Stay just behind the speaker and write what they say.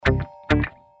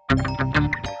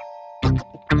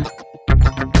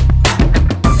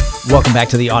Welcome back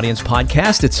to the Audience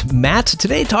Podcast. It's Matt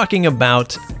today talking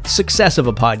about success of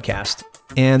a podcast.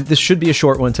 And this should be a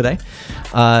short one today.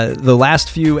 The last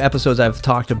few episodes I've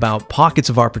talked about pockets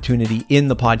of opportunity in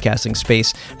the podcasting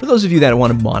space for those of you that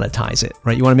want to monetize it,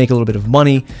 right? You want to make a little bit of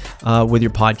money with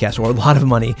your podcast, or a lot of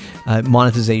money,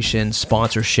 monetization,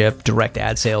 sponsorship, direct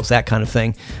ad sales, that kind of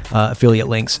thing, affiliate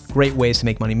links, great ways to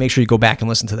make money. Make sure you go back and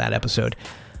listen to that episode.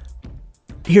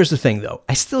 Here's the thing though.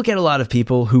 I still get a lot of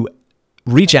people who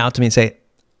reach out to me and say,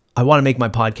 I want to make my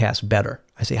podcast better.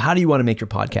 I say, how do you want to make your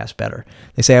podcast better?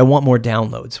 They say, I want more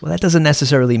downloads. Well, that doesn't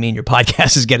necessarily mean your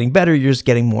podcast is getting better. You're just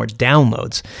getting more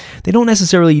downloads. They don't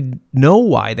necessarily know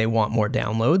why they want more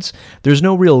downloads. There's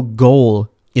no real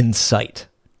goal in sight,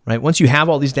 right? Once you have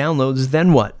all these downloads,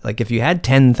 then what? Like if you had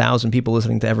 10,000 people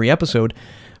listening to every episode,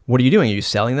 what are you doing? Are you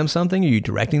selling them something? Are you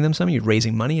directing them something? Are you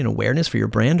raising money and awareness for your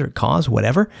brand or cause,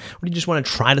 whatever? Or do you just want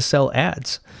to try to sell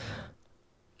ads?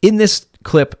 In this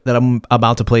clip that I'm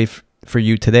about to play for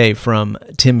you today from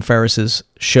Tim Ferriss's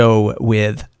show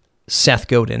with Seth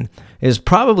Godin is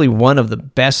probably one of the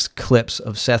best clips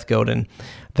of Seth Godin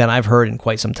that I've heard in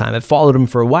quite some time. I've followed him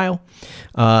for a while.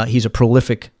 He's a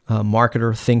prolific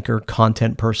marketer, thinker,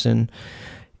 content person.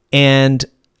 And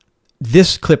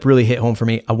this clip really hit home for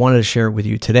me. I wanted to share it with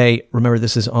you today. Remember,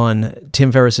 this is on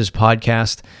Tim Ferriss's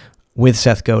podcast with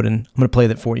Seth Godin. I'm going to play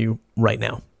that for you right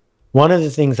now. One of the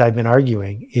things I've been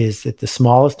arguing is that the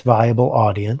smallest viable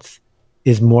audience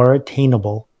is more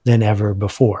attainable than ever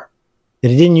before. That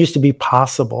it didn't used to be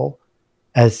possible,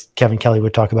 as Kevin Kelly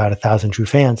would talk about 1,000 true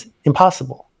fans,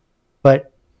 impossible.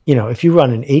 But, you know, if you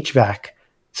run an HVAC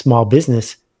small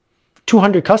business,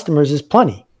 200 customers is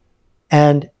plenty.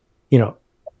 And, you know,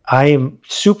 I am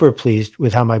super pleased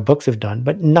with how my books have done,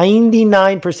 but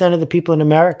 99% of the people in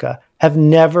America have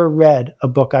never read a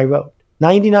book I wrote.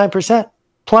 99%.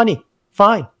 Plenty.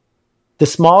 Fine. The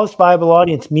smallest viable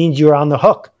audience means you're on the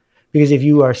hook, because if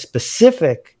you are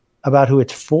specific about who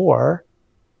it's for,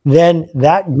 then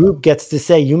that group gets to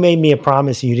say, you made me a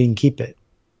promise and you didn't keep it.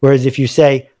 Whereas if you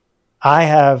say, I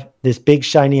have this big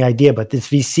shiny idea, but this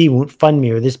VC won't fund me,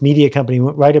 or this media company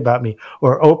won't write about me,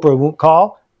 or Oprah won't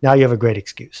call, now you have a great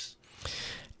excuse.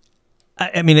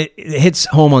 I mean, it hits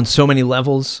home on so many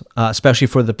levels, especially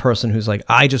for the person who's like,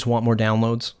 I just want more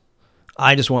downloads.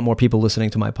 I just want more people listening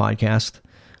to my podcast.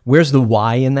 Where's the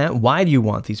why in that? Why do you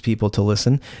want these people to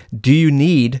listen? Do you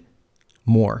need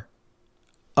more?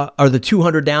 Are the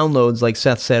 200 downloads, like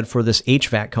Seth said, for this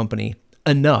HVAC company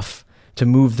enough to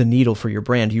move the needle for your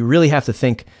brand? Do you really have to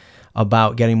think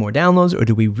about getting more downloads, or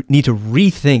do we need to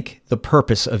rethink the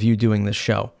purpose of you doing this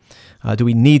show? Do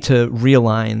we need to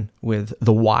realign with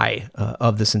the why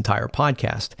of this entire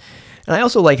podcast? And I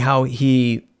also like how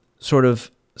he sort of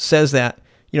says that,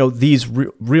 you know, these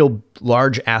real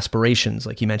large aspirations,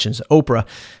 like he mentions Oprah,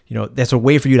 you know, that's a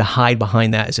way for you to hide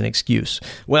behind that as an excuse.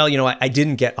 Well, you know, I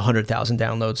didn't get 100,000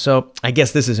 downloads, so I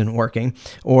guess this isn't working.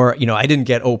 Or, you know, I didn't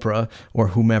get Oprah or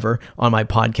whomever on my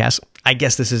podcast. I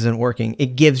guess this isn't working.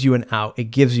 It gives you an out.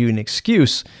 It gives you an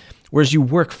excuse. Whereas you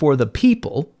work for the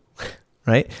people,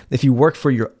 right? If you work for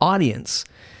your audience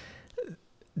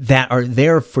that are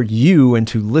there for you and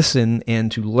to listen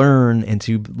and to learn and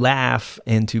to laugh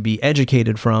and to be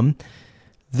educated from,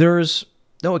 there's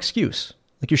no excuse.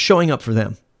 Like, you're showing up for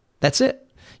them. That's it.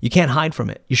 You can't hide from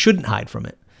it. You shouldn't hide from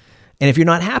it. And if you're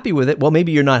not happy with it, well,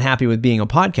 maybe you're not happy with being a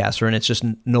podcaster and it's just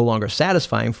no longer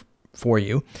satisfying for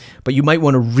you, but you might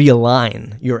want to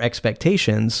realign your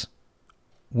expectations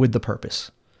with the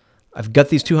purpose. I've got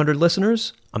these 200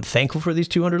 listeners. I'm thankful for these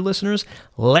 200 listeners.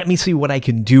 Let me see what I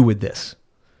can do with this.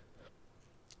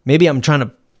 Maybe I'm trying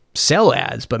to sell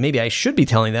ads, but maybe I should be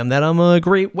telling them that I'm a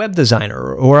great web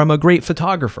designer or I'm a great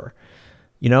photographer,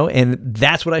 you know, and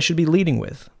that's what I should be leading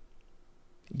with.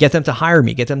 Get them to hire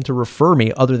me, get them to refer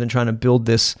me, other than trying to build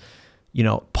this, you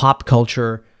know, pop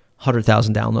culture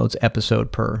 100,000 downloads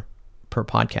episode per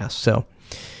podcast. So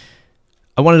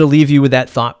I wanted to leave you with that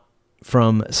thought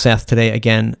from Seth today.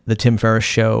 Again, the Tim Ferriss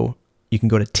Show. You can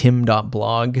go to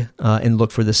tim.blog and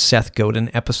look for the Seth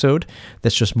Godin episode.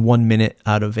 That's just 1 minute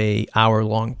out of a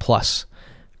hour-long plus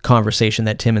conversation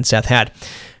that Tim and Seth had.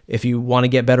 If you want to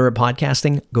get better at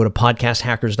podcasting, go to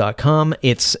podcasthackers.com.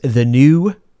 It's the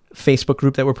new Facebook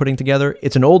group that we're putting together.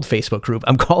 It's an old Facebook group.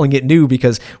 I'm calling it new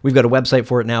because we've got a website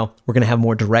for it now. We're going to have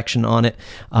more direction on it,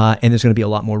 and there's going to be a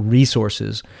lot more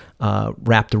resources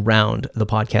wrapped around the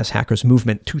Podcast Hackers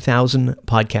movement. 2,000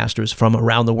 podcasters from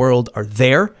around the world are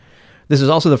there. This is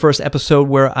also the first episode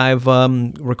where I've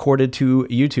recorded to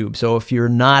YouTube. So if you're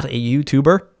not a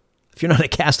YouTuber, If you're not a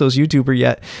Castos YouTuber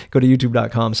yet, go to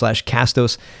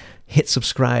youtube.com/Castos. Hit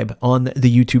subscribe on the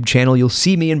YouTube channel. You'll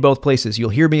see me in both places. You'll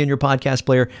hear me in your podcast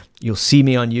player. You'll see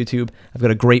me on YouTube. I've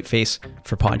got a great face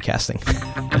for podcasting.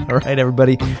 All right,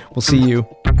 everybody. We'll see you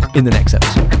in the next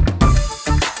episode.